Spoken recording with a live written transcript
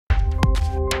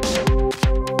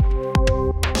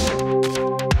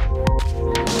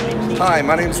Hi,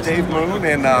 my name is Dave Moon,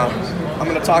 and I'm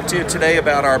going to talk to you today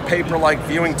about our paper-like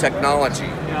viewing technology.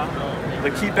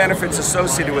 The key benefits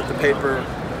associated with the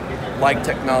paper-like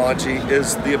technology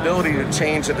is the ability to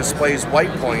change a display's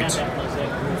white point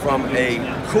from a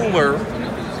cooler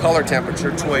color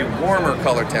temperature to a warmer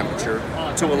color temperature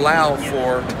to allow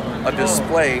for a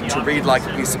display to read like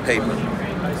a piece of paper.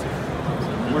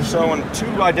 We're showing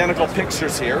two identical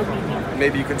pictures here.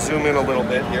 Maybe you could zoom in a little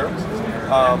bit here.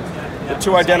 The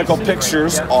two identical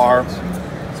pictures are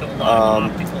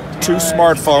two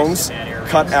smartphones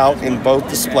cut out in both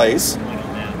displays.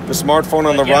 The smartphone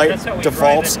on the right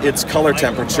defaults its color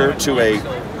temperature to a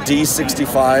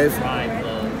D65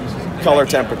 color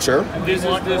temperature,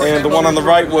 and the one on the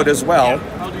right would as well.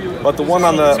 But the one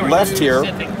on the left here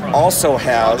also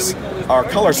has our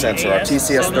color sensor, our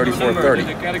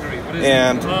TCS3430.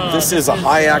 And this is a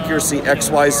high accuracy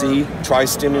XYZ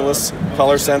Tristimulus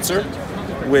Color Sensor,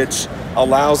 which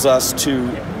allows us to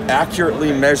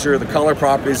accurately measure the color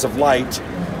properties of light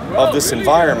of this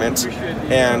environment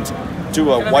and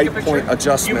do a white point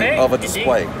adjustment of a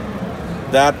display.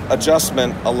 That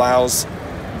adjustment allows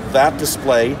that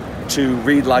display to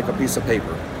read like a piece of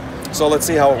paper. So let's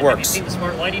see how it works.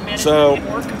 So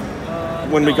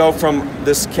when we go from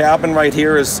this cabin right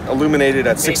here is illuminated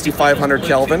at 6500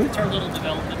 Kelvin.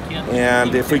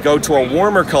 And if we go to a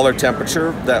warmer color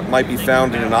temperature that might be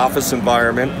found in an office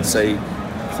environment, say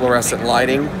fluorescent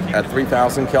lighting at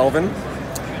 3000 Kelvin,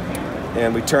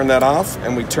 and we turn that off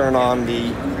and we turn on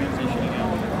you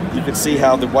can see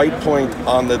how the white point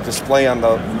on the display on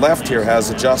the left here has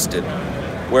adjusted,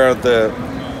 where the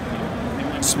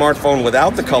smartphone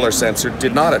without the color sensor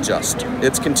did not adjust.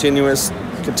 It's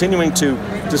continuing to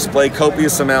display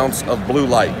copious amounts of blue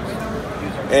light.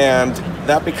 And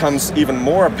that becomes even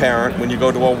more apparent when you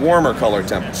go to a warmer color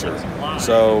temperature.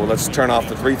 So let's turn off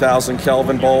the 3000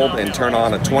 Kelvin bulb and turn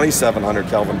on a 2700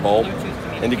 Kelvin bulb.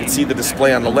 And you can see the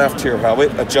display on the left here, how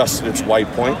it adjusted its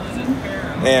white point.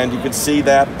 And you can see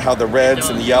that, how the reds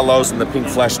and the yellows and the pink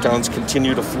flesh tones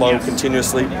continue to flow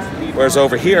continuously. Whereas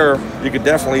over here, you can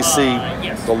definitely see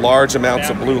the large amounts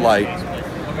of blue light.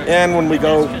 And when we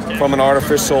go from an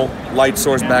artificial light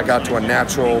source back out to a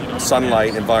natural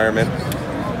sunlight environment,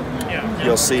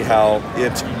 you'll see how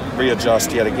it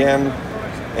readjusts yet again,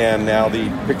 and now the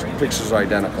pictures are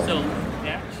identical.